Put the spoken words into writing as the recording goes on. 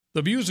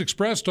The views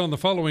expressed on the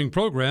following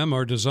program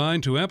are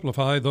designed to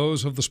amplify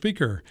those of the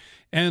speaker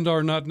and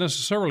are not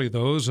necessarily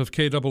those of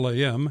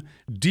KAAM,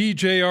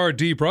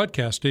 DJRD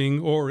Broadcasting,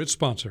 or its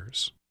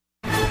sponsors.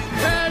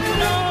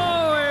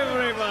 Hello,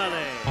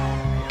 everybody!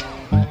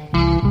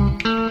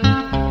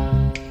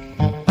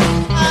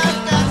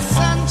 I've got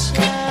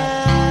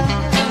sunshine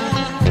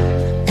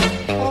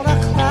on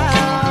a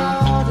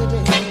cloudy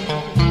day.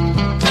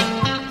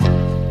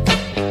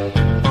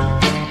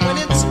 When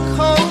it's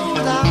cold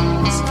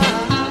outside,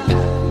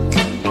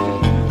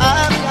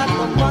 I've got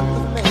the month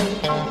of May.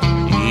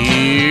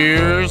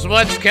 Here's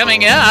what's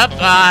coming up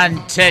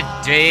on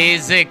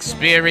today's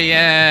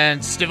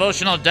experience.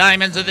 Devotional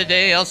Diamonds of the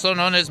Day, also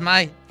known as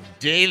my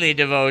daily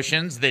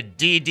devotions, the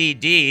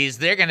DDDs.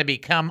 They're going to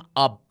become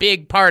a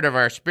big part of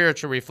our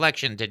spiritual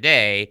reflection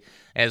today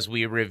as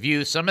we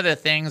review some of the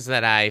things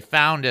that I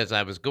found as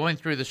I was going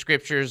through the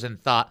scriptures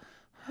and thought,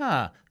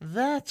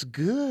 that's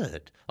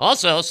good.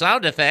 Also,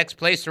 sound effects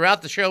placed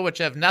throughout the show which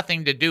have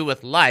nothing to do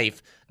with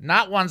life,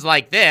 not ones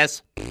like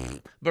this,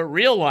 but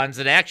real ones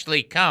that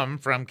actually come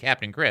from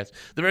Captain Chris.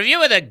 The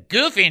review of the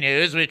goofy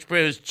news, which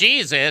proves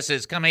Jesus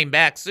is coming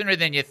back sooner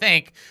than you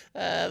think.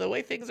 The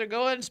way things are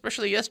going,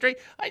 especially yesterday,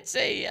 I'd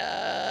say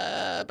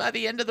by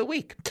the end of the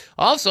week.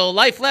 Also,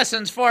 life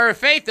lessons for our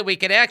faith that we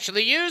could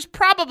actually use.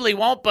 Probably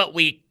won't, but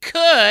we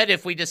could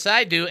if we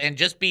decide to, and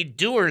just be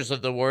doers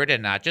of the word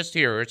and not just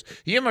hearers.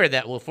 Humor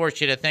that will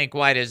force you to think,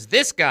 why does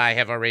this guy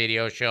have a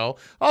radio show?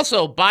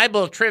 Also,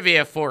 Bible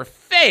trivia for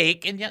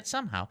fake, and yet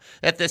somehow,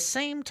 at the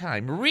same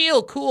time,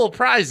 real cool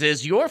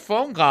prizes, your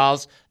phone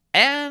calls,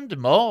 and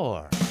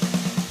more.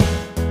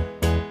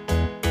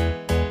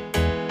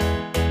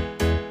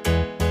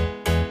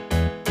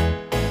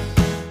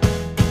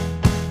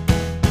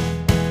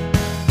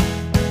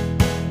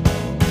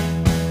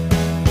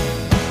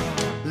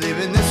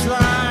 Living this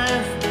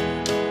life,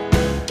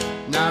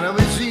 not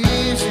always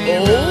easy.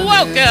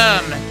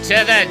 Welcome to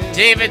the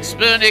David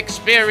Spoon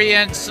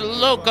Experience,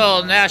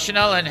 local,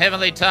 national, and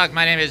heavenly talk.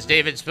 My name is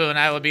David Spoon.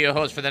 I will be your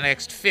host for the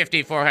next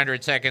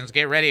 5,400 seconds.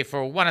 Get ready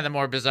for one of the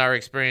more bizarre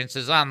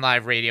experiences on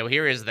live radio.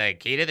 Here is the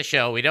key to the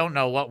show. We don't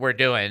know what we're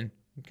doing.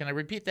 Can I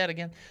repeat that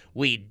again?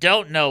 We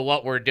don't know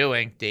what we're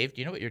doing. Dave,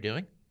 do you know what you're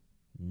doing?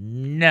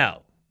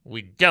 No,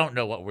 we don't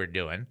know what we're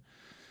doing.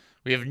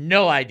 We have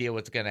no idea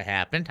what's going to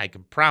happen. I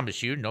can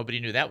promise you, nobody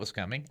knew that was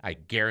coming. I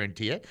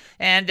guarantee it.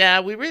 And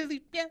we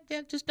really,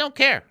 just don't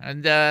care.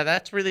 And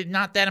that's really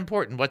not that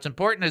important. What's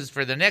important is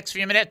for the next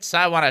few minutes,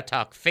 I want to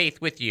talk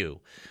faith with you.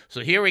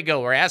 So here we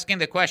go. We're asking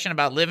the question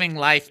about living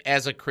life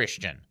as a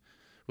Christian,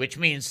 which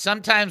means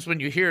sometimes when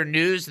you hear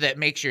news that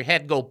makes your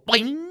head go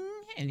bing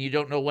and you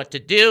don't know what to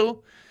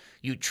do,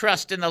 you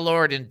trust in the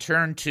Lord and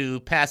turn to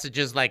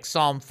passages like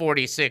Psalm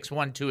 46,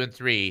 1, 2, and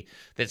 3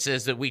 that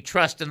says that we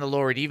trust in the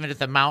Lord even if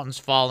the mountains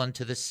fall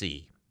into the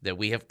sea, that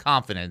we have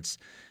confidence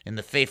in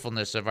the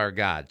faithfulness of our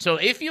God. So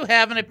if you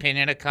have an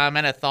opinion, a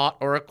comment, a thought,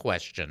 or a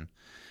question,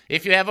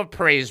 if you have a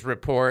praise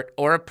report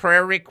or a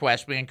prayer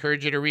request, we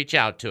encourage you to reach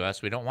out to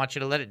us. We don't want you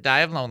to let it die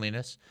of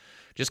loneliness.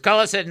 Just call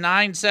us at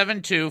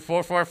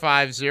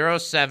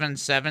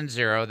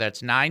 972-445-0770.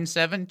 That's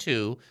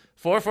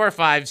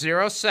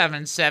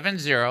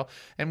 972-445-0770.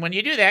 And when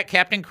you do that,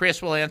 Captain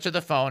Chris will answer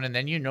the phone, and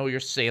then you know you're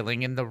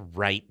sailing in the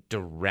right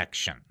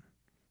direction.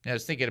 I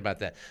was thinking about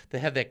that. They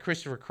have that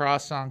Christopher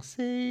Cross song,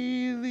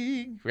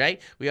 Sailing, right?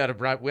 We ought to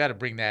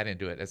bring that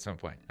into it at some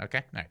point,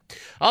 okay? All right.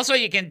 Also,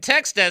 you can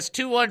text us,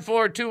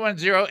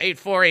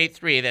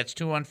 214-210-8483. That's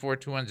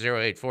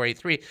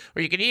 214-210-8483.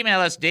 Or you can email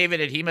us,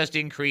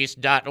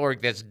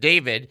 david@hemustincrease.org. That's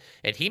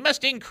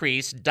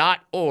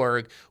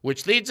david@hemustincrease.org,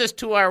 which leads us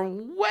to our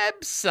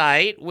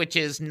website, which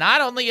is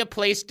not only a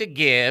place to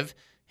give,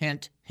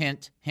 hint,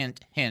 hint, hint,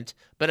 hint,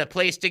 but a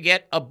place to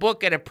get a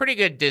book at a pretty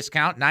good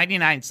discount,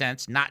 99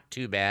 cents, not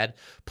too bad.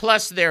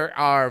 Plus, there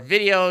are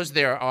videos,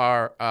 there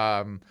are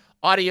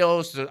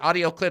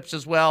audio clips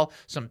as well,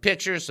 some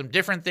pictures, some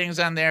different things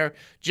on there,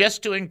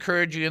 just to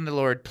encourage you in the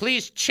Lord.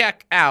 Please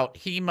check out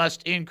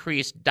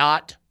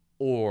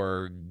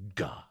hemustincrease.org.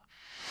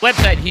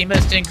 Website,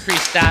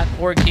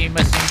 hemustincrease.org,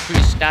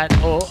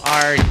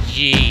 hemustincrease.org.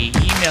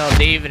 Email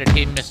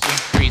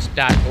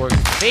david@hemustincrease.org.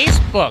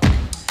 Facebook,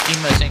 He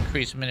Must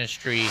Increase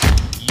Ministry.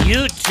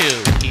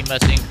 YouTube, He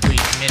Must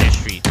Increase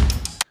Ministry.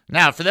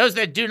 Now, for those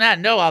that do not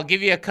know, I'll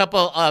give you a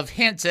couple of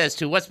hints as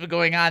to what's been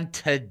going on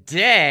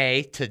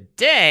today.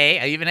 Today,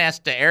 I even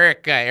asked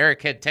Eric.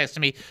 Eric had texted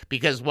me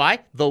because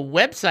why? The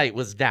website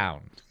was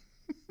down.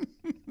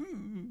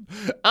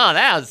 Oh,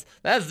 that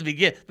was the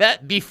beginning.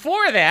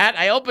 Before that,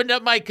 I opened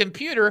up my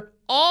computer.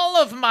 All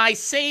of my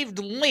saved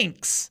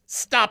links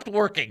stopped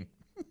working.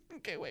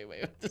 Okay, wait.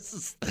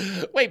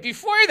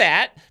 Before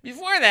that,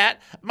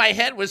 my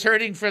head was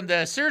hurting from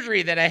the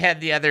surgery that I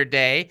had the other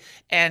day.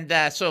 And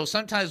so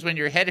sometimes when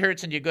your head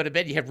hurts and you go to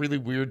bed, you have really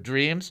weird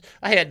dreams.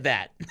 I had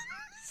that.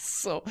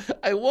 So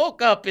I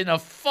woke up in a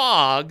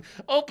fog,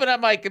 open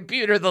up my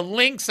computer, the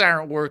links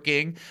aren't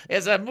working.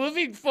 As I'm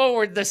moving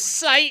forward, the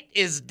site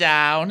is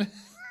down.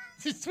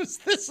 This was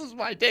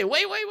my day.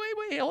 Wait.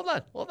 Hold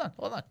on.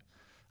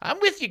 I'm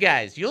with you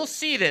guys. You'll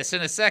see this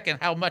in a second,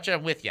 how much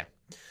I'm with you.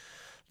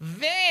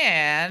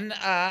 Then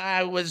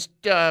I was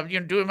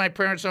doing my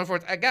prayer and so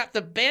forth. I got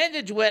the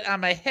bandage wet on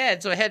my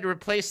head, so I had to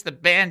replace the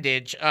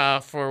bandage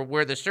for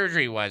where the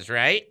surgery was,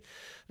 right?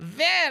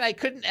 Then I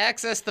couldn't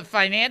access the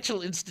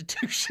financial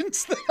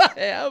institutions that I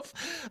have.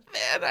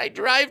 Then I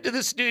drive to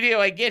the studio.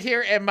 I get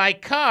here, and my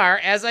car,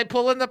 as I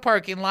pull in the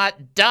parking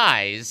lot,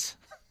 dies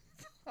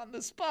on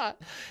the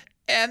spot.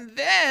 And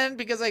then,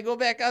 because I go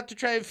back out to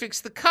try and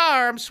fix the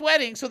car, I'm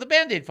sweating, so the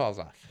Band-Aid falls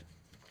off.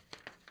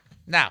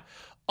 Now,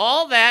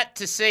 all that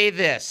to say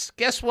this.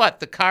 Guess what?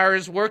 The car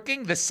is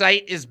working. The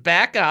sight is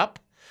back up.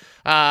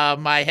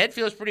 My head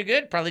feels pretty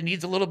good. Probably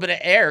needs a little bit of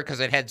air because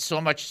it had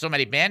so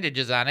many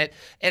bandages on it.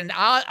 And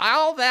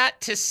all that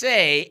to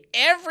say,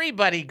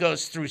 everybody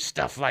goes through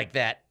stuff like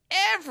that.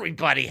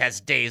 Everybody has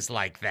days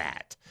like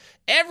that.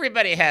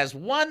 Everybody has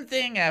one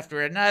thing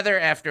after another,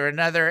 after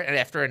another, and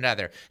after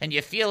another. And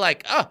you feel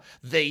like,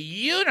 the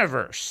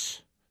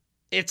universe.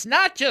 It's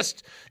not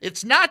just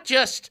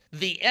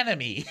the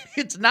enemy.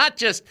 It's not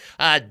just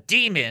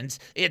demons.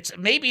 It's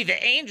maybe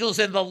the angels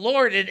and the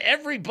Lord and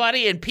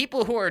everybody and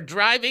people who are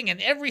driving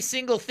and every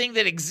single thing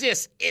that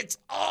exists. It's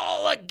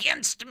all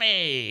against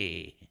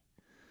me.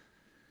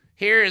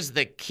 Here is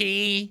the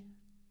key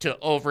to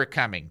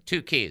overcoming.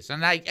 2 keys.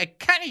 And I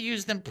kind of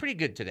used them pretty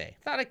good today.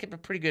 Thought I kept a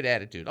pretty good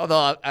attitude.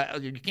 Although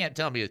you can't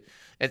tell me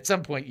at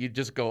some point you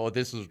just go,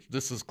 this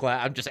is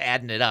class. I'm just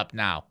adding it up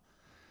now.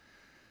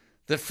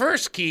 The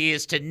first key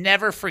is to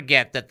never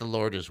forget that the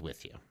Lord is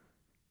with you.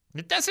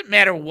 It doesn't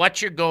matter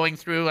what you're going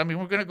through. I mean,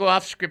 we're going to go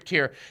off script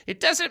here. It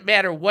doesn't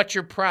matter what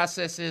your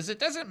process is. It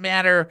doesn't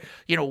matter,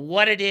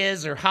 what it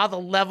is or how the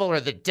level or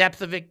the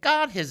depth of it.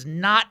 God has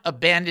not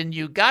abandoned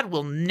you. God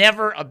will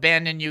never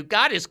abandon you.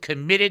 God is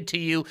committed to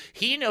you.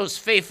 He knows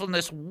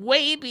faithfulness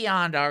way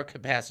beyond our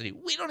capacity.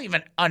 We don't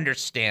even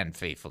understand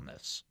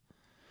faithfulness.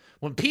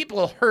 When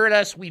people hurt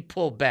us, we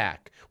pull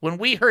back. When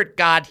we hurt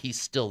God,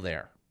 he's still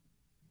there.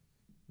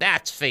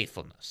 That's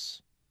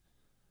faithfulness.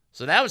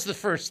 So that was the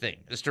first thing,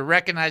 is to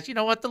recognize,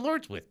 the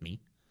Lord's with me.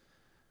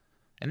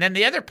 And then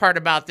the other part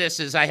about this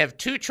is I have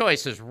 2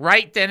 choices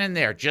right then and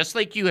there, just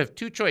like you have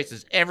 2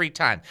 choices every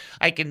time.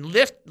 I can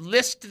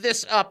list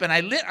this up, and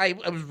I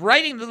was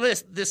writing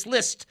this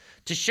list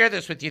to share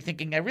this with you,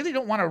 thinking I really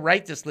don't want to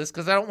write this list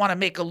because I don't want to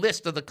make a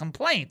list of the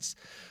complaints.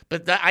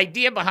 But the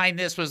idea behind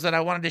this was that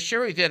I wanted to share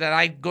with you that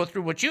I go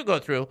through what you go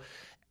through.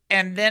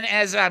 And then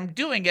as I'm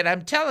doing it,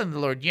 I'm telling the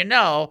Lord,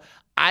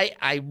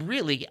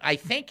 I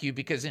thank you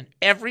because in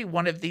every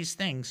one of these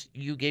things,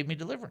 you gave me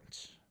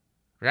deliverance,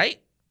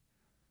 right?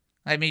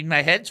 I mean,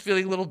 my head's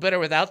feeling a little better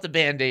without the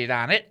Band-Aid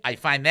on it. I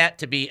find that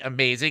to be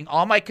amazing.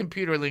 All my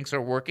computer links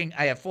are working.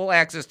 I have full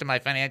access to my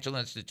financial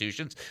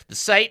institutions. The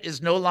site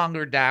is no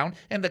longer down,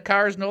 and the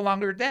car is no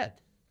longer dead.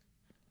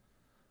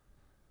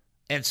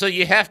 And so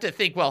you have to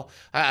think, but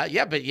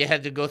you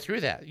had to go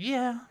through that.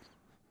 Yeah.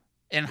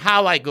 And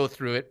how I go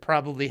through it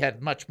probably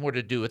had much more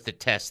to do with the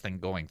test than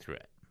going through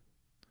it.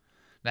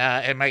 Now,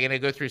 am I going to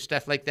go through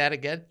stuff like that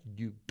again?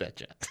 You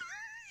betcha.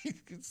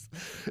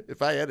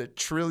 If I had $1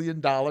 trillion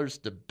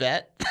to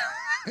bet,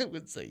 I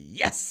would say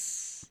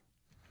yes.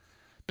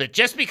 But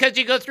just because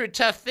you go through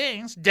tough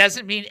things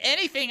doesn't mean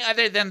anything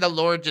other than the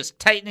Lord just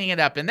tightening it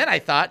up. And then I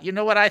thought, you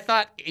know what I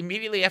thought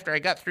immediately after I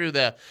got through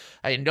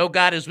I know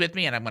God is with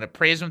me and I'm going to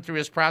praise him through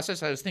his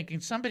process. I was thinking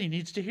somebody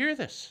needs to hear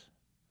this.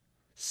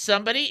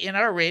 Somebody in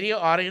our radio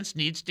audience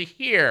needs to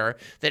hear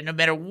that no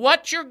matter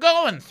what you're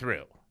going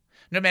through,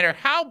 no matter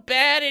how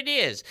bad it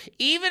is,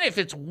 even if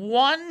it's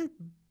one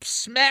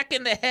smack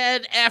in the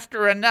head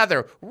after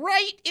another,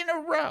 right in a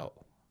row,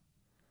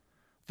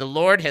 the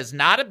Lord has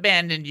not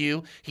abandoned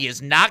you. He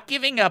is not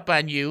giving up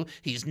on you.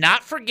 He's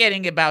not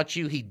forgetting about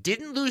you. He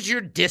didn't lose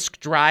your disk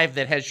drive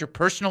that has your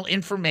personal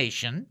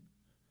information.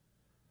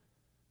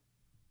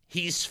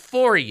 He's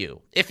for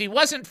you. If he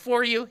wasn't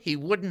for you, he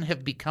wouldn't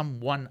have become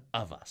one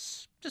of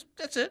us.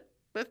 That's it.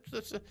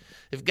 That's it.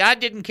 If God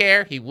didn't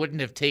care, he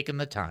wouldn't have taken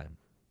the time.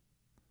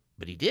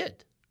 But he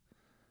did.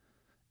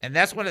 And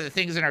that's one of the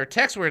things in our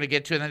text we're going to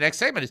get to in the next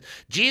segment is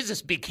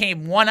Jesus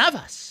became one of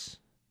us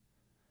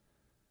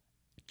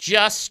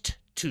just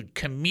to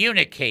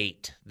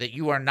communicate that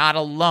you are not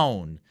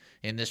alone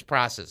in this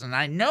process. And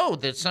I know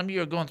that some of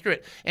you are going through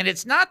it. And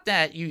it's not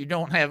that you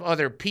don't have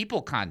other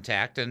people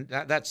contact, and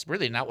that's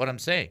really not what I'm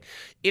saying.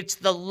 It's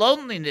the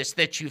loneliness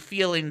that you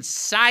feel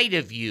inside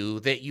of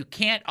you that you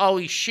can't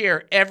always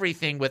share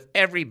everything with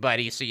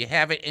everybody, so you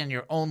have it in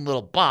your own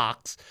little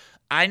box.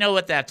 I know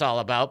what that's all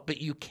about,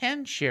 but you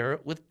can share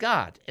it with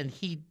God, and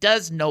he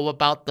does know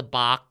about the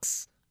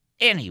box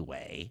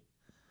anyway,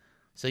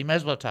 so you might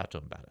as well talk to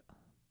him about it.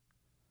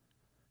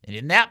 And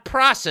in that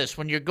process,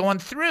 when you're going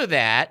through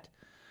that,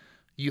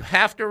 you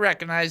have to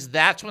recognize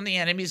that's when the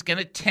enemy's going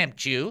to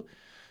tempt you.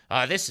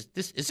 Is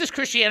this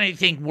Christianity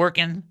thing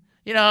working?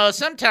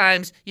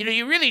 Sometimes,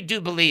 you really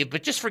do believe,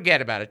 but just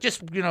forget about it.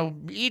 Just,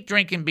 eat,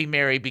 drink, and be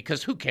merry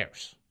because who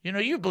cares?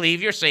 You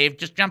believe, you're saved,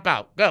 just jump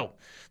out. Go.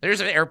 There's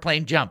an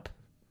airplane, jump.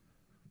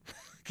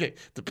 Okay.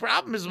 The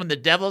problem is when the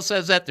devil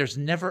says that, there's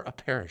never a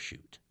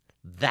parachute.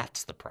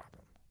 That's the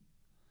problem.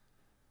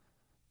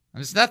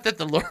 And it's not that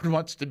the Lord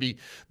wants to be,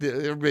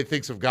 everybody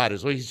thinks of God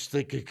as, well, he's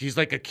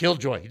like a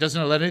killjoy. He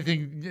doesn't let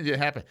anything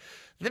happen.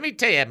 Let me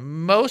tell you,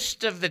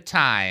 most of the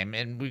time,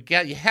 and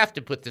you have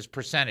to put this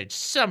percentage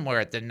somewhere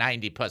at the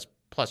 90 plus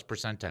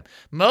percentile.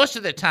 Most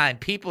of the time,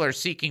 people are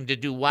seeking to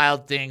do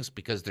wild things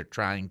because they're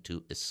trying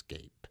to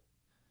escape.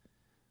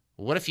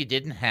 What if you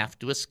didn't have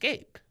to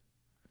escape?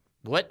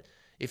 What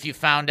if you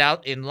found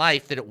out in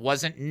life that it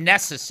wasn't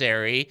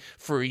necessary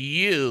for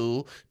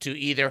you to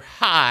either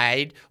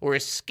hide or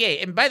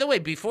escape? And by the way,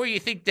 before you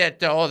think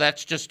that,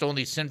 that's just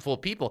only sinful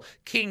people,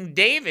 King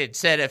David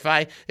said, if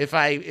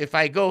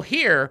I go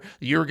here,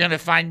 you're going to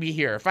find me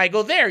here. If I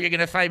go there, you're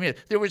going to find me.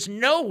 There was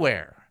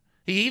nowhere.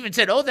 He even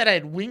said, that I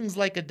had wings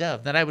like a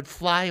dove, that I would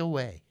fly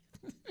away.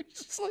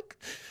 It's just like,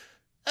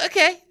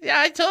 okay, yeah,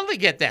 I totally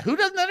get that. Who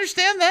doesn't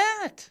understand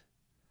that?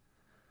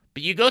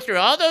 But you go through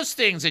all those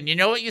things, and you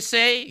know what you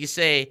say? You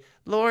say,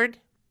 Lord,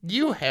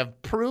 you have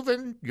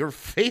proven your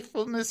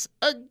faithfulness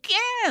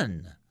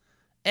again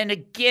and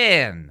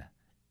again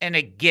and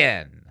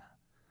again.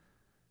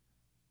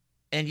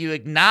 And you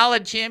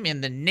acknowledge him in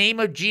the name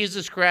of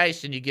Jesus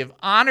Christ, and you give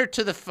honor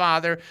to the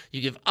Father,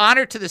 you give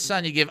honor to the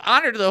Son, you give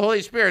honor to the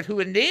Holy Spirit, who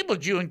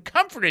enabled you and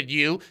comforted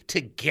you to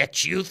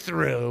get you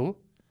through.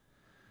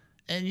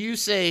 And you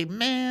say,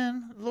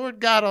 man, Lord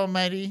God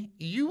Almighty,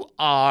 you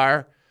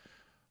are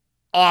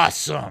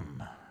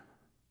awesome.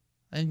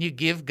 And you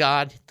give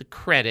God the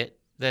credit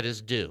that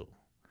is due,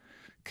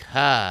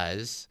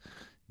 because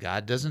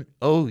God doesn't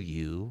owe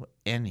you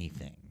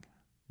anything,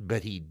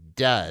 but he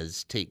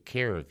does take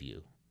care of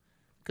you,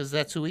 because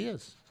that's who he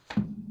is.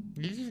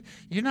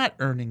 You're not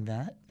earning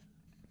that.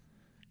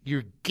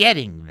 You're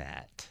getting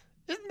that.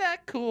 Isn't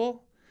that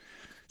cool?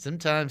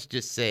 Sometimes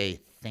just say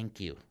thank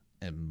you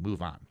and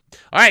move on.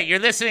 All right, you're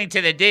listening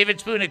to the David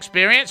Spoon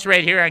Experience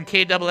right here on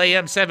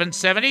KAAM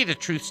 770, the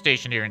truth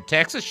station here in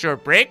Texas.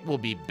 Short break. We'll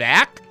be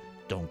back.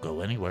 Don't go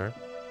anywhere.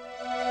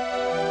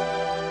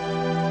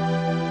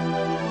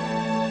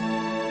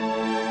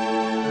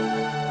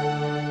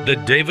 The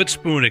David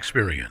Spoon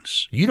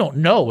Experience. You don't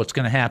know what's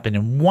going to happen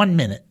in 1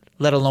 minute,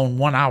 let alone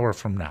 1 hour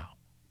from now.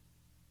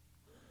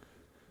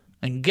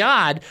 And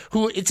God,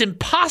 who it's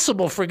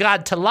impossible for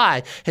God to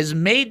lie, has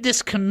made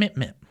this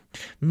commitment,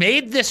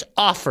 made this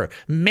offer,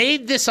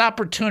 made this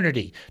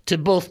opportunity to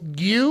both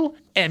you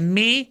and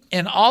me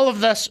and all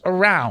of us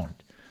around.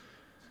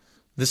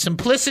 The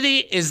simplicity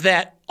is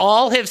that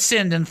all have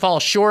sinned and fall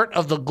short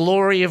of the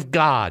glory of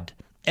God,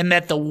 and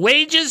that the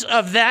wages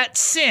of that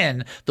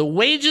sin, the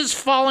wages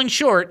falling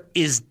short,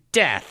 is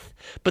death.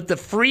 But the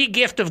free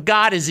gift of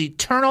God is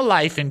eternal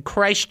life in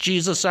Christ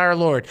Jesus our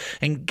Lord.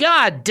 And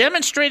God,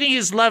 demonstrating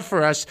his love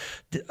for us,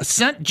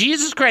 sent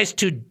Jesus Christ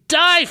to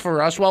die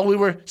for us while we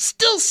were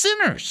still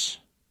sinners.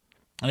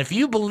 And if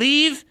you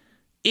believe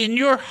in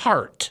your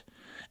heart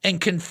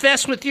and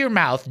confess with your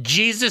mouth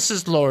Jesus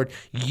is Lord,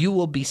 you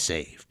will be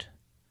saved.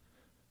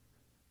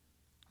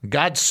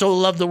 God so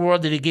loved the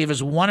world that he gave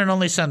his one and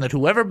only Son, that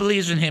whoever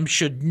believes in him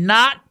should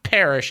not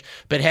perish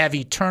but have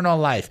eternal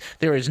life.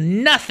 There is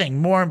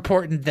nothing more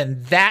important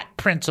than that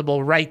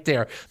principle right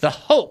there. The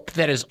hope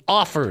that is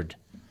offered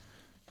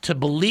to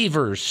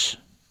believers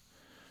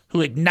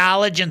who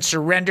acknowledge and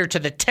surrender to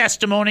the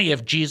testimony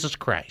of Jesus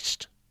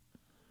Christ.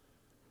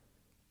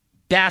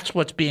 That's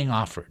what's being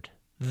offered.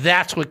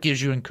 That's what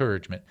gives you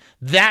encouragement.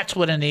 That's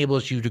what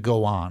enables you to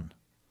go on.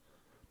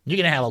 You're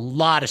going to have a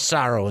lot of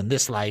sorrow in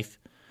this life.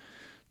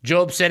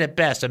 Job said it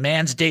best, a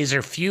man's days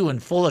are few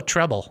and full of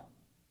trouble.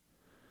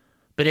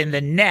 But in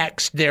the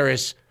next, there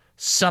is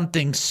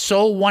something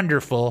so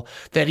wonderful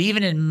that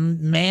even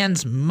in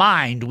man's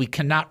mind, we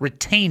cannot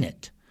retain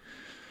it.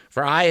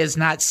 For eye has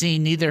not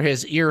seen, neither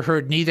has ear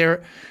heard,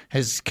 neither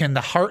can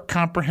the heart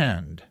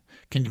comprehend,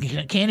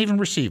 can't even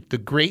receive the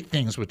great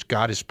things which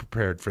God has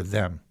prepared for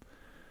them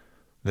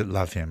that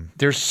love him.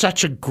 There's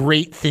such a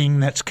great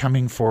thing that's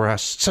coming for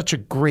us, such a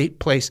great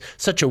place,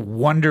 such a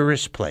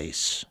wondrous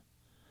place.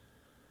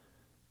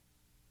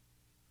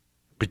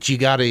 But you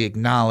got to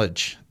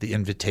acknowledge the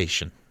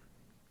invitation.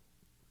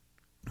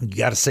 You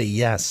got to say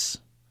yes.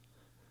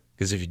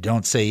 Because if you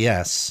don't say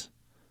yes,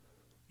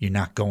 you're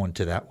not going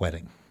to that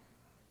wedding.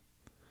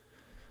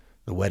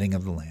 The wedding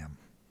of the Lamb.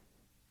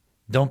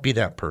 Don't be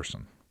that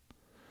person.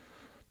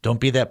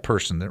 Don't be that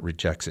person that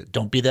rejects it.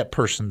 Don't be that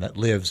person that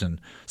lives in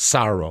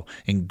sorrow,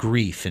 in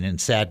grief, and in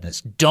sadness.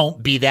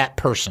 Don't be that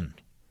person.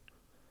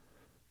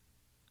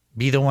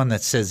 Be the one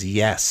that says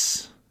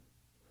yes,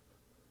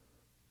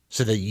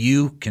 so that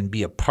you can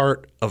be a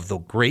part of the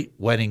great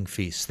wedding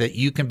feast, that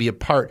you can be a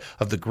part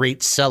of the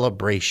great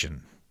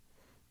celebration.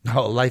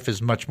 No, life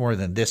is much more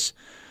than this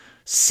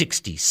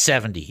 60,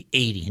 70,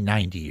 80,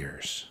 90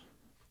 years.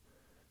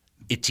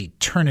 It's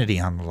eternity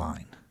on the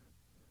line.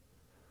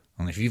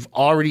 And if you've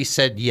already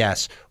said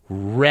yes,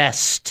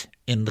 rest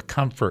in the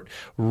comfort.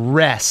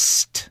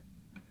 Rest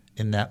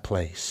in that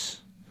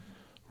place.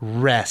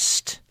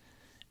 Rest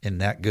in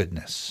that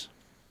goodness.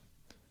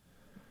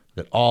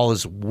 That all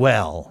is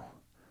well.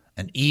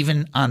 And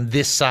even on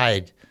this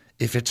side,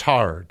 if it's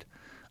hard,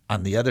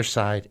 On the other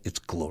side, it's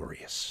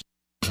glorious.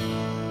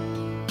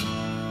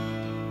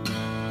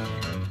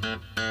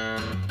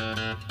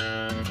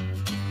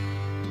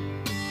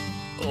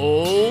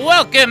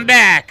 Welcome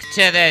back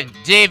to the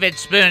David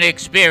Spoon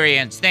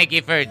Experience. Thank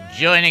you for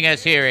joining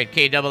us here at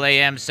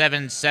KAAM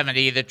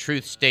 770, the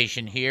Truth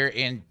Station here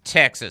in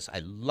Texas.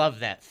 I love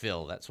that,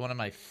 Phil. That's one of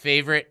my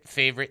favorite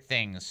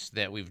things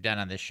that we've done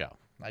on this show.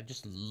 I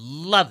just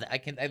love that.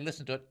 I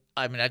listen to it.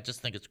 I mean, I just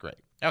think it's great.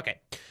 Okay.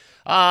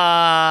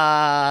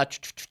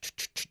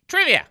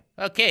 Trivia.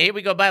 Okay, here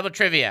we go. Bible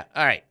trivia.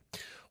 All right.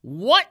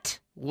 What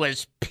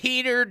was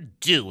Peter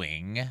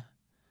doing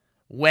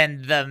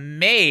when the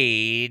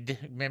maid,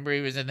 remember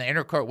he was in the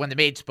inner court, when the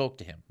maid spoke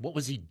to him? What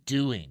was he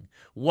doing?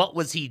 What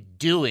was he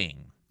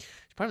doing?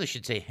 Probably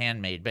should say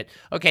handmaid, but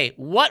okay,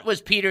 what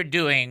was Peter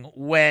doing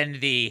when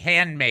the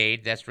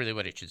handmaid, that's really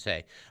what it should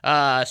say,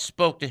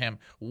 spoke to him?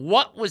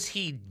 What was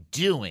he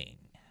doing?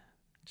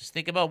 Just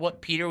think about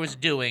what Peter was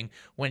doing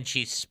when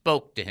she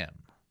spoke to him.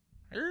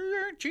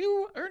 Aren't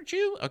you?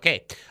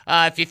 Okay.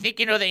 If you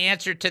think you know the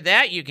answer to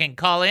that, you can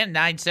call in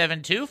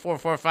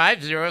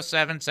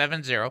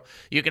 972-445-0770.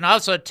 You can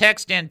also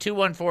text in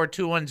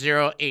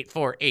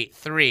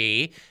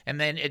 214-210-8483. And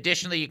then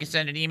additionally, you can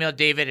send an email,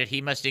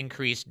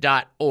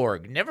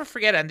 david@hemustincrease.org. Never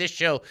forget, on this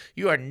show,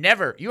 you are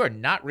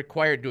not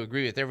required to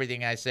agree with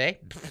everything I say.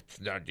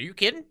 Are you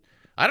kidding?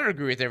 I don't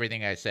agree with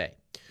everything I say.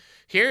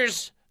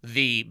 Here's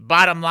the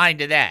bottom line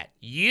to that.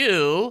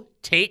 You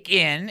take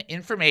in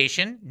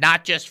information,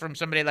 not just from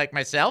somebody like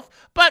myself,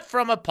 but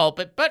from a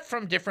pulpit, but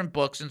from different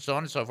books and so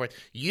on and so forth.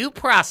 You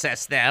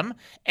process them,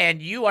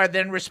 and you are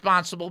then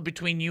responsible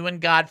between you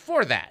and God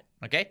for that.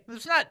 Okay?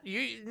 It's not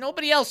you.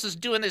 Nobody else is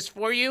doing this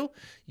for you.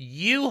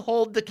 You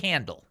hold the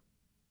candle.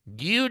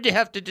 You'd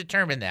have to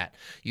determine that.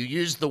 You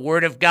use the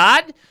Word of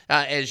God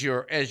as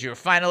your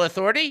final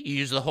authority. You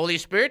use the Holy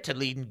Spirit to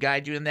lead and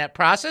guide you in that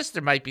process.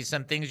 There might be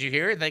some things you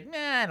hear like,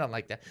 I don't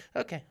like that.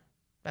 Okay,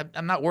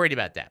 I'm not worried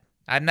about that.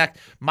 I'm not.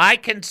 My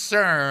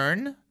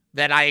concern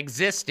that I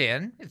exist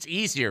in, it's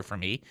easier for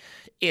me,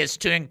 is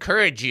to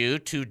encourage you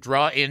to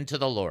draw into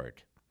the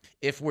Lord.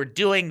 If we're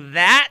doing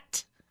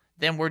that,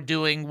 then we're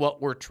doing what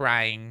we're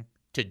trying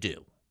to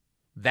do.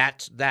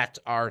 That's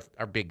our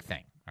big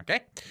thing.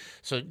 Okay?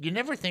 So you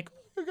never think,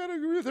 I got to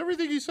agree with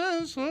everything he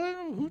says.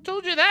 Who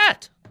told you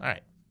that? All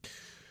right.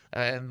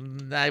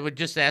 And I would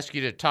just ask you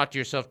to talk to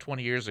yourself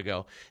 20 years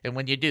ago. And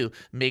when you do,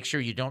 make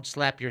sure you don't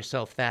slap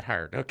yourself that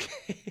hard.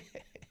 Okay?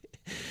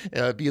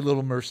 Be a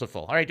little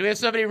merciful. All right. Do we have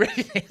somebody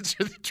ready to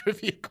answer the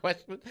trivia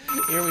question?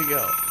 Here we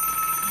go.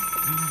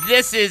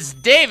 This is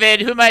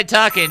David. Who am I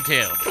talking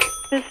to?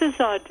 This is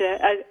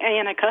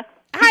Annika.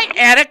 Hi,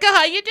 Annika.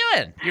 How you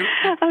doing?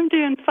 I'm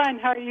doing fine.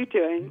 How are you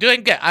doing?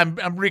 Doing good.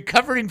 I'm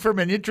recovering from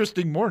an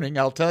interesting morning,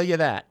 I'll tell you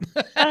that.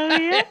 Oh,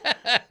 yeah?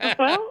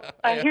 Well,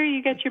 I hear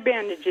you got your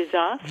bandages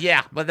off.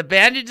 Yeah, but the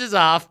bandage is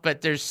off, but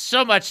there's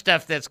so much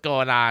stuff that's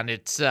going on.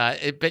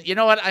 But you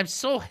know what? I'm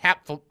so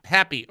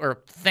happy or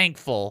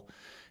thankful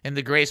in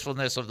the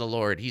gracefulness of the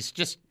Lord. He's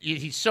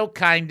so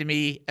kind to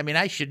me. I mean,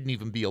 I shouldn't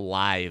even be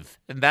alive.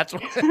 And that's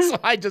why so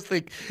I just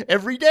think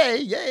every day,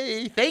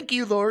 yay, thank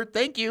you, Lord,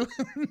 thank you.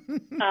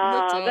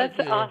 That's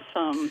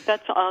awesome.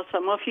 That's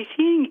awesome. Well, if you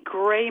see any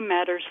gray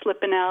matter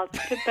slipping out,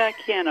 get back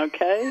in,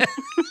 okay?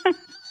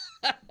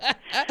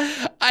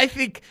 I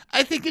think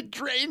it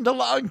drained a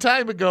long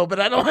time ago, but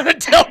I don't want to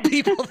tell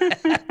people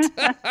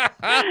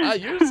that.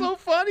 You're so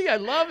funny. I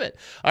love it.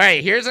 All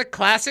right, here's a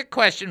classic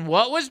question.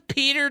 What was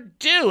Peter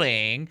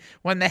doing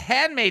when the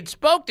handmaid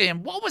spoke to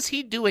him? What was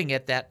he doing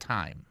at that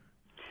time?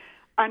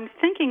 I'm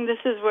thinking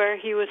this is where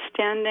he was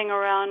standing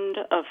around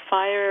a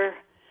fire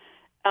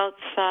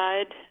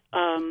outside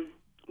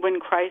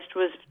when Christ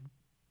was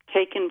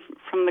taken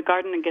from the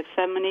Garden of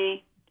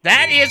Gethsemane.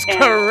 That is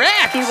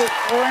correct. He was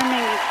warming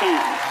his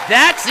hands.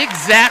 That's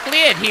exactly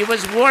it. He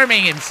was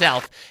warming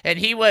himself, and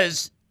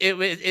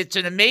it's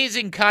an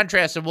amazing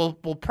contrast, and we'll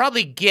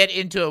probably get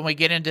into it when we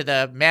get into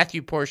the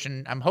Matthew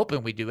portion. I'm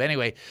hoping we do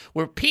anyway.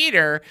 Where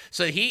Peter,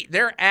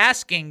 they're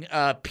asking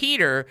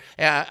Peter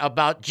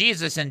about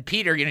Jesus, and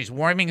Peter, he's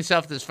warming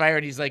himself at this fire,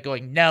 and he's like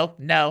going, no,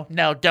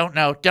 don't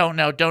know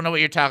what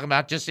you're talking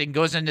about. Just and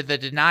goes into the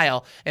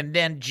denial, and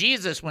then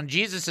Jesus, when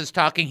Jesus is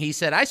talking, he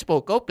said, I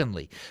spoke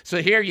openly.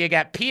 So here you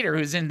got Peter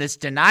who's in this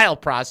denial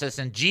process,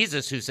 and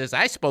Jesus who says,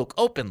 I spoke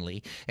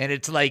openly, and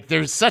it's like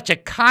there's such a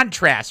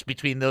contrast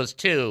between those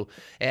two.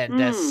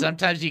 And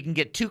sometimes you can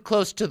get too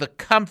close to the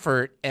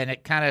comfort, and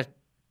it kind of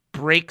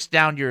breaks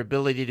down your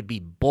ability to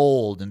be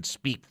bold and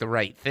speak the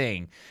right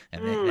thing.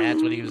 And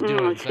that's what he was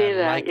doing. So I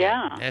like it.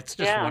 That's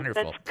just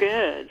wonderful. That's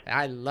good.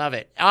 I love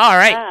it. All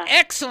right. Yeah.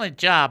 Excellent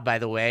job, by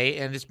the way.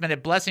 And it's been a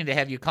blessing to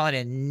have you call in,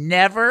 and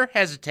never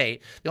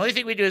hesitate. The only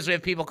thing we do is we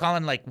have people call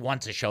in like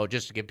once a show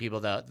just to give people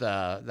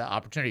the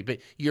opportunity. But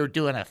you're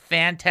doing a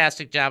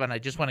fantastic job, and I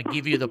just want to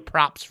give you the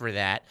props for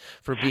that,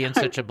 for being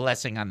such a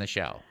blessing on the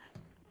show.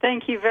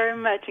 Thank you very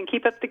much, and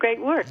keep up the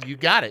great work. You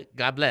got it.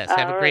 God bless.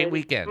 Have a great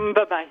weekend.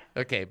 Bye-bye.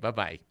 Okay,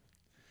 bye-bye.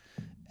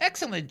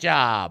 Excellent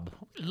job.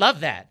 Love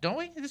that, don't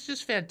we? It's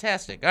just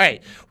fantastic. All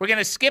right, we're going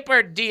to skip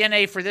our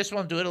DNA for this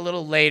one, do it a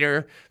little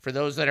later for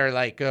those that are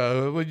like,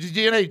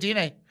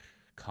 DNA.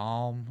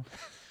 Calm.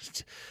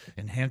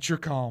 Enhance your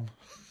calm.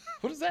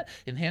 What is that?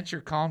 Enhance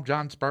your calm,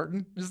 John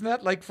Spartan? Isn't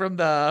that like from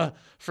that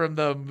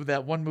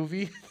one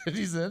movie that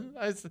he's in?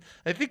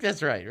 I think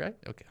that's right?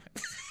 Okay.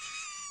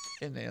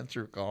 Enhance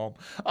your calm.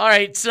 All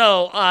right,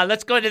 so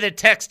let's go into the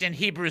text in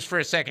Hebrews for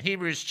a second.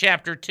 Hebrews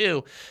chapter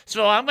 2.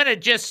 So I'm going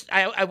to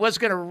I was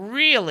going to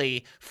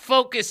really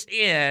focus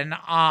in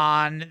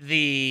on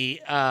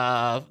the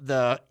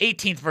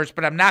 18th verse,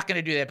 but I'm not going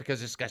to do that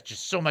because it's got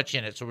just so much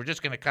in it. So we're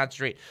just going to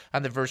concentrate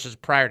on the verses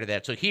prior to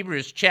that. So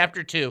Hebrews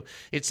chapter 2,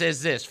 it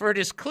says this, "For it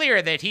is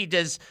clear that he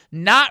does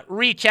not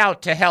reach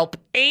out to help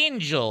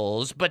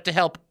angels, but to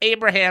help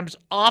Abraham's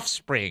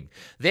offspring.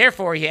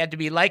 Therefore, he had to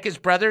be like his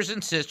brothers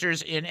and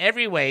sisters in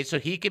every way so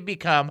he could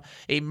become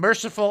a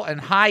merciful and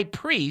high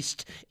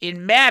priest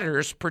in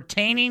matters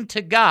pertaining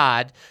to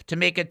God to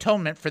make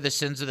atonement for the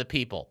sins of the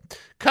people."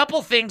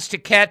 Couple things to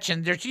catch,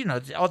 and there's,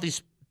 all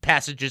these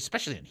passages,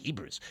 especially in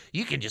Hebrews.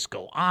 You can just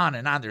go on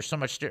and on. There's so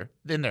much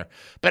in there.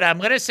 But I'm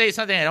going to say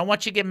something. I don't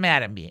want you to get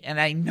mad at me.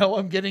 And I know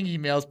I'm getting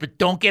emails, but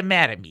don't get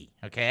mad at me,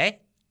 okay?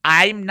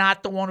 I'm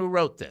not the one who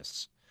wrote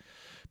this.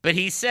 But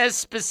he says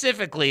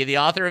specifically, the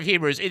author of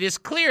Hebrews, it is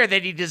clear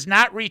that he does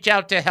not reach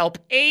out to help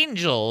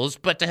angels,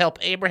 but to help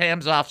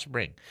Abraham's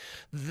offspring.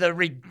 The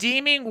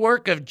redeeming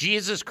work of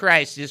Jesus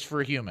Christ is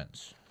for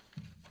humans.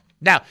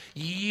 Now,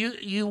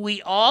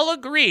 we all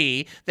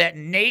agree that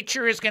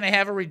nature is going to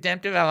have a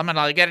redemptive element.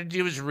 All you got to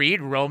do is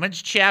read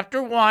Romans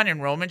chapter 1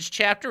 and Romans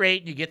chapter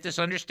 8, and you get this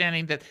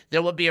understanding that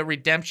there will be a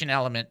redemption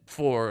element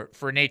for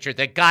nature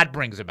that God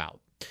brings about.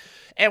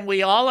 And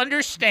we all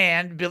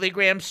understand Billy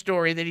Graham's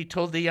story that he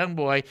told the young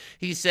boy.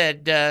 He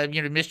said,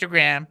 Mr.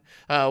 Graham,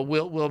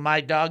 will my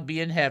dog be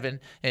in heaven?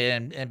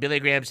 And Billy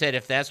Graham said,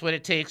 if that's what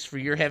it takes for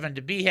your heaven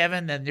to be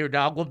heaven, then your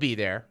dog will be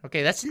there.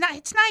 Okay, it's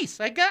nice.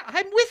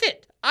 I'm with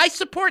it. I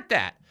support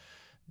that.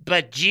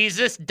 But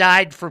Jesus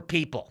died for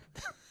people.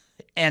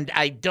 And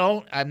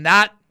I'm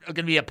not going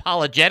to be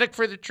apologetic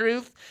for the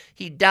truth.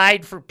 He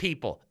died for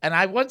people. And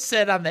I once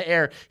said on the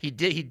air, he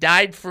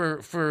died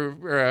for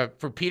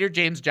Peter,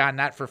 James, John,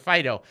 not for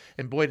Fido.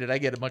 And boy, did I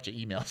get a bunch of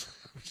emails.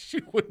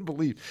 You wouldn't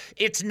believe.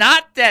 It's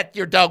not that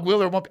your dog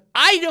will or won't be.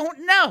 I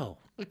don't know.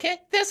 Okay?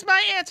 That's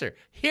my answer.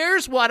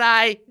 Here's what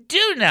I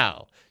do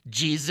know.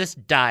 Jesus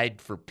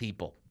died for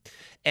people.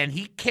 And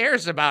he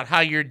cares about how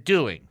you're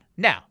doing.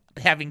 Now,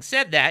 having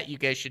said that, you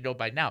guys should know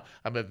by now,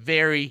 I'm a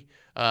very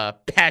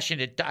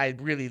passionate. I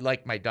really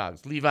like my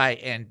dogs. Levi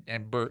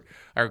and Bert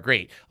are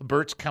great.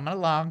 Bert's coming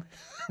along.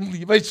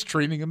 Levi's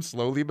training him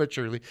slowly but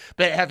surely.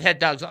 But I've had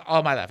dogs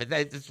all my life.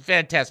 It's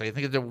fantastic. I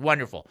think they're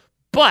wonderful.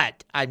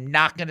 But I'm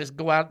not going to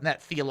go out on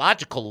that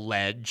theological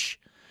ledge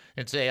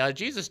and say,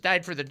 Jesus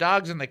died for the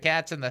dogs and the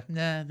cats and the...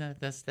 No,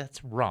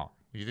 that's wrong.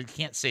 You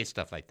can't say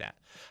stuff like that.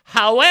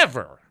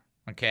 However,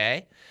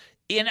 okay,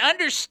 in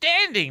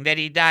understanding that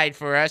he died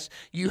for us,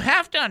 you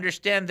have to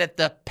understand that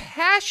the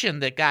passion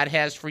that God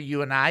has for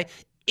you and I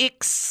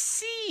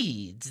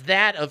exceeds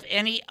that of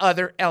any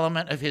other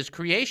element of his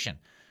creation.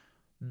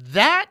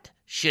 That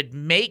should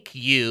make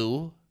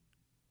you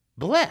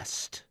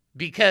blessed,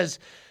 because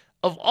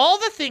of all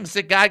the things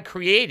that God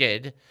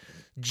created,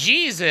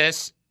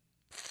 Jesus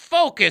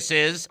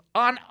focuses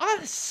on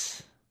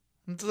us.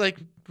 It's like,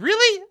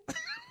 really?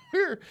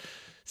 We're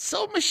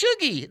so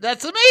mashuggy.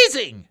 That's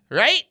amazing,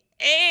 right?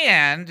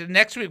 And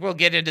next week we'll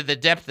get into the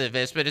depth of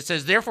this, but it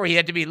says, therefore he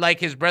had to be like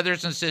his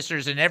brothers and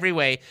sisters in every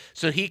way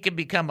so he could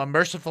become a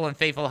merciful and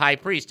faithful high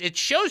priest. It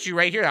shows you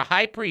right here a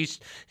high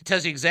priest. It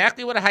tells you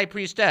exactly what a high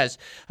priest does.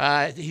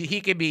 He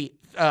could be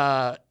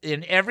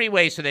in every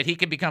way so that he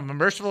can become a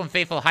merciful and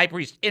faithful high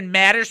priest in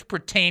matters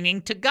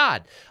pertaining to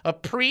God. A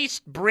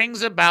priest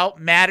brings about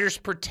matters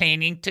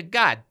pertaining to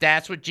God.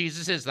 That's what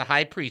Jesus is, the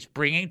high priest,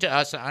 bringing to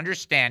us an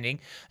understanding,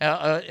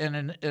 and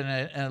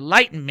an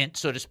enlightenment,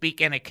 so to speak,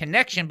 and a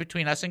connection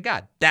between us and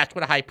God. That's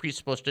what a high priest is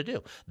supposed to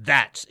do.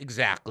 That's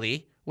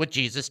exactly what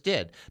Jesus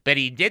did. But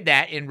he did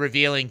that in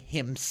revealing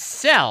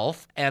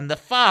himself and the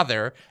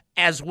Father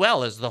as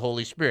well as the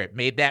Holy Spirit.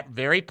 Made that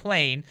very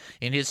plain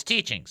in his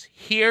teachings.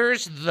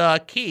 Here's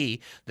the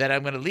key that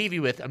I'm going to leave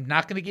you with. I'm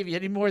not going to give you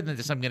any more than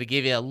this. I'm going to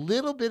give you a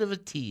little bit of a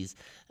tease.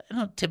 I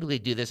don't typically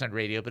do this on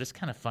radio, but it's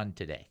kind of fun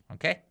today.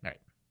 Okay? All right.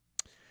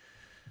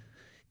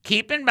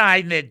 Keep in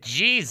mind that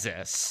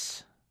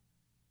Jesus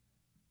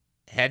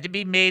had to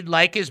be made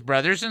like his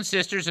brothers and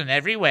sisters in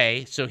every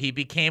way, so he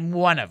became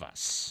one of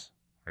us.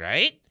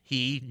 Right?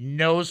 He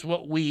knows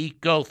what we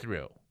go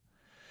through.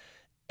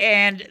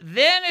 And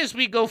then as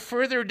we go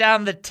further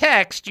down the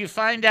text, you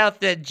find out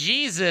that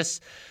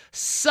Jesus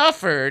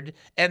suffered,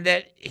 and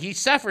that he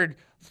suffered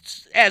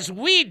as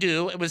we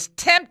do. It was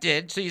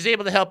tempted, so he's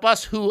able to help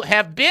us who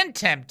have been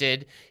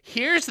tempted.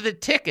 Here's the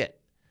ticket.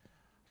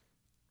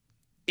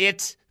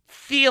 It's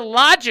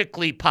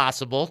theologically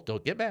possible,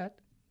 don't get mad,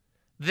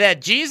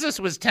 that Jesus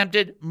was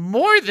tempted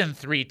more than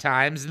 3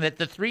 times and that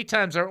the 3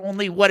 times are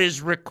only what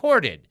is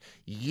recorded.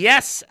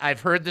 Yes,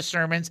 I've heard the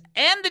sermons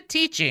and the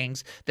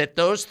teachings that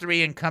those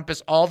 3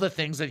 encompass all the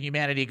things that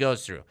humanity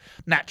goes through.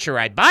 Not sure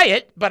I buy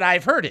it, but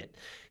I've heard it.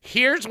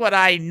 Here's what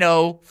I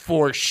know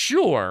for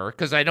sure,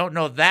 because I don't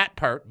know that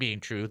part being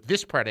true.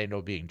 This part I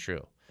know being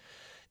true.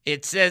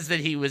 It says that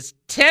he was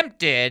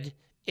tempted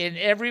in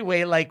every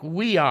way like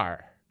we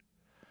are.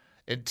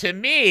 And to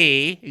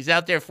me, he's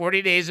out there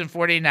 40 days and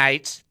 40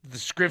 nights. The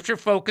scripture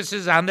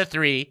focuses on the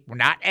 3. We're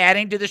not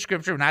adding to the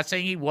scripture. We're not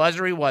saying he was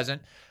or he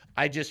wasn't.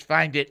 I just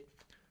find it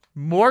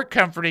more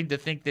comforting to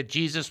think that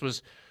Jesus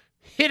was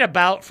hit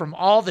about from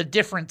all the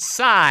different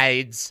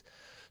sides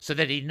so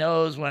that he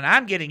knows when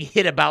I'm getting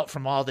hit about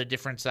from all the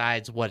different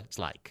sides what it's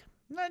like.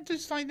 And I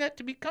just find that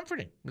to be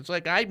comforting. It's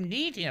like I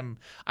need him.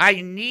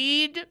 I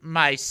need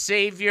my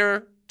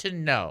Savior to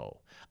know.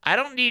 I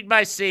don't need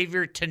my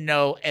Savior to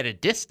know at a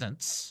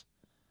distance.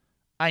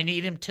 I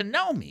need him to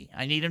know me.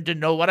 I need him to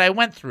know what I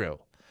went through.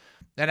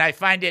 And I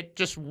find it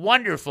just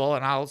wonderful,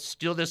 and I'll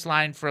steal this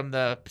line from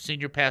the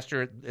senior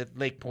pastor at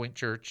Lake Point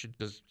Church,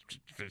 because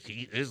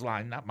his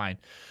line, not mine.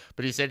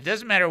 But he said, it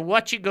doesn't matter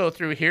what you go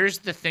through, here's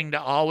the thing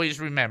to always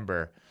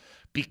remember.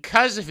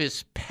 Because of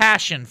his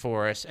passion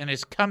for us and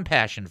his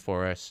compassion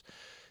for us,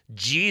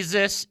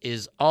 Jesus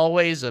is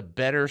always a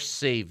better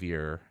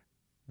Savior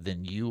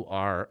than you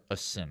are a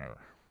sinner.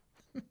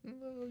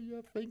 Oh, yeah,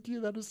 thank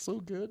you. That is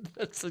so good.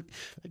 The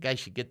guy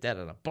should get that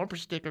on a bumper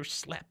sticker,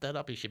 slap that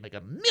up. He should make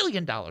 $1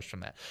 million from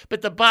that.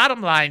 But the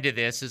bottom line to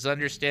this is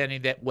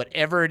understanding that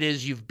whatever it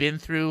is you've been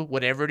through,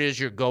 whatever it is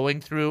you're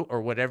going through,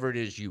 or whatever it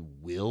is you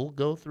will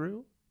go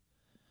through,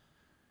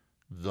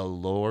 the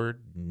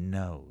Lord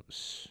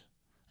knows.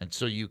 And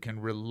so you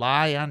can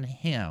rely on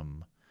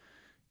him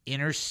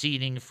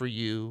interceding for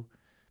you,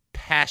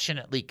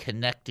 passionately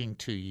connecting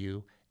to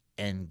you,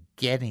 and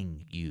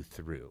getting you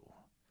through.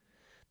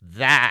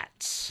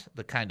 That's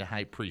the kind of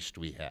high priest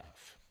we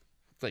have.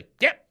 It's like,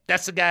 yep,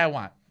 that's the guy I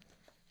want.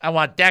 I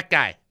want that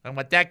guy. I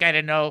want that guy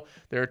to know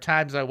there are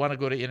times I want to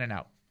go to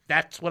In-N-Out.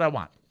 That's what I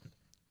want,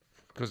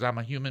 because I'm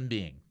a human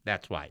being.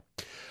 That's why.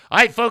 All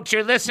right, folks,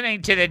 you're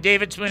listening to the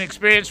David Spoon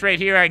Experience right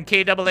here on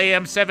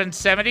KAAM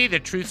 770, the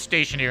truth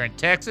station here in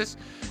Texas.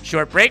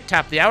 Short break,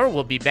 top of the hour.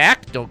 We'll be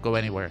back. Don't go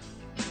anywhere.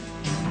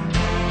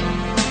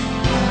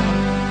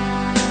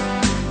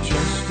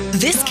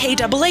 This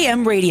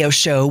KAAM radio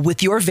show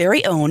with your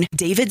very own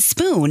David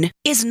Spoon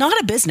is not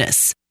a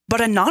business,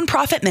 but a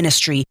nonprofit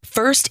ministry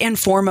first and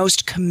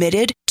foremost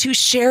committed to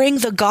sharing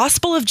the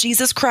gospel of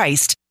Jesus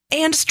Christ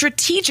and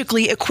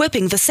strategically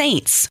equipping the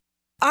saints.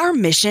 Our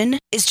mission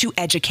is to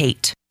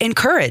educate,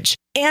 encourage,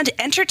 and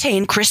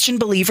entertain Christian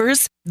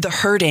believers, the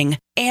hurting,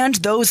 and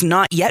those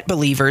not yet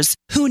believers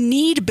who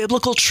need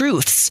biblical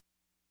truths.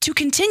 To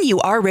continue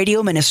our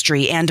radio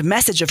ministry and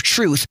message of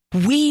truth,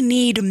 we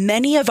need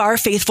many of our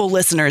faithful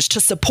listeners to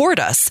support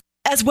us,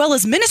 as well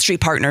as ministry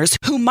partners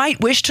who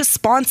might wish to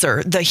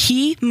sponsor the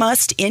He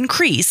Must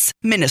Increase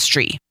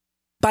ministry.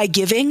 By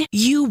giving,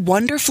 you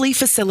wonderfully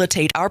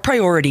facilitate our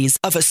priorities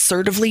of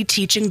assertively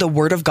teaching the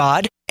Word of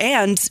God,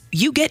 and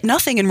you get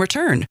nothing in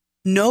return.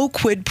 No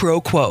quid pro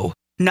quo.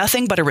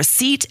 Nothing but a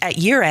receipt at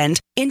year-end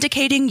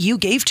indicating you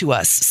gave to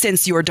us,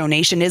 since your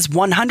donation is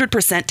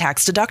 100%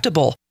 tax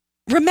deductible.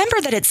 Remember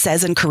that it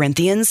says in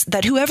Corinthians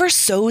that whoever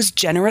sows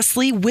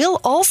generously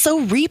will also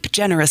reap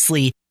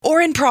generously,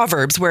 or in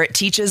Proverbs where it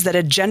teaches that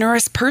a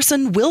generous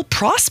person will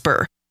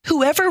prosper.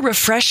 Whoever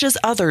refreshes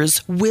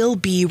others will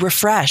be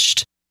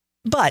refreshed.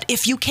 But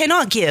if you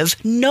cannot give,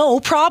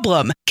 no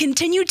problem.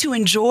 Continue to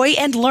enjoy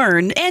and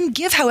learn and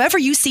give however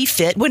you see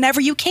fit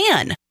whenever you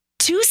can.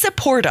 To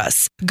support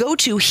us, go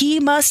to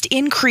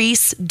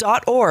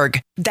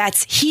hemustincrease.org.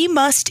 That's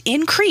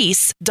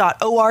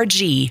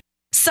hemustincrease.org.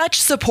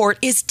 Such support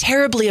is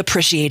terribly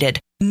appreciated,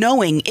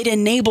 knowing it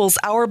enables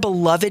our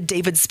beloved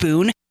David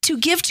Spoon to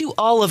give to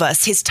all of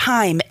us his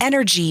time,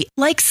 energy,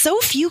 like so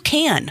few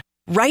can,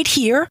 right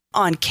here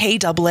on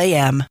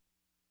KAAM.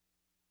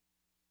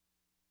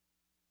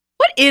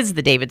 What is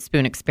the David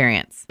Spoon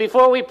Experience?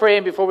 Before we pray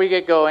and before we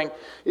get going,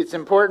 it's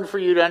important for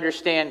you to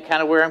understand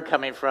kind of where I'm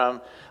coming from.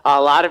 A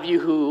lot of you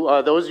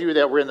those of you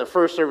that were in the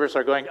first service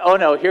are going, oh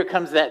no, here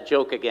comes that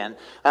joke again.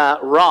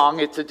 Wrong,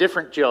 it's a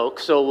different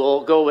joke, so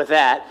we'll go with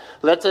that.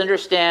 Let's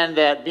understand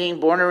that being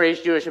born and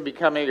raised Jewish and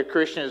becoming a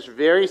Christian is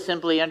very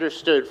simply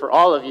understood for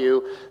all of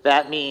you.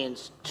 That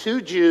means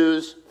 2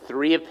 Jews,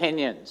 3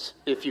 opinions.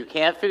 If you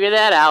can't figure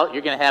that out,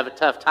 you're going to have a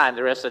tough time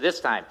the rest of this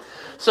time.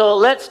 So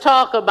let's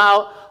talk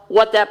about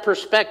what that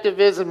perspective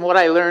is and what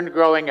I learned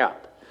growing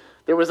up.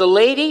 There was a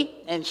lady,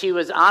 and she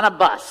was on a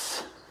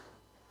bus,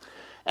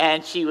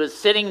 and she was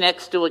sitting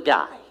next to a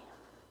guy.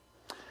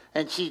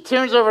 And she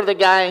turns over to the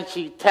guy, and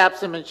she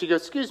taps him, and she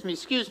goes, excuse me,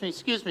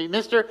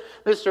 mister,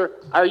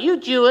 are you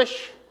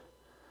Jewish?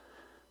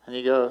 And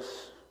he goes,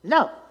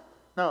 no,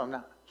 I'm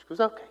not. She goes,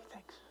 okay,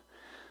 thanks.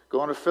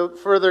 Going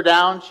further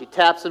down, she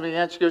taps him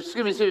again. She goes,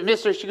 excuse me,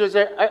 mister. She goes,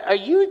 are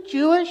you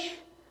Jewish?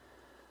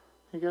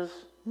 He goes,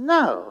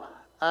 no,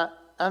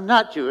 I'm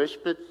not Jewish,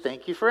 but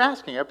thank you for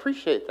asking. I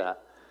appreciate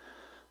that.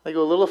 They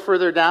go a little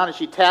further down, and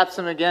she taps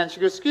him again. She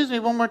goes, excuse me,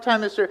 one more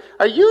time, mister.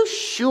 Are you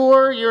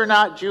sure you're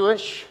not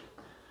Jewish?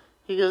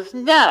 He goes,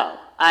 no,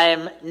 I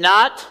am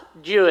not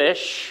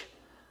Jewish.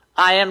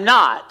 I am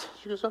not.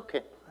 She goes, okay,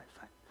 all right,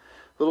 fine.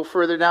 A little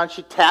further down,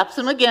 she taps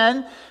him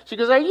again. She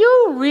goes, are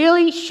you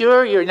really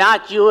sure you're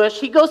not Jewish?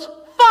 He goes,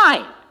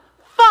 fine,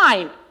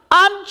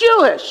 I'm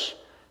Jewish.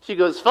 She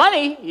goes,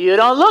 funny, you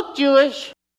don't look Jewish.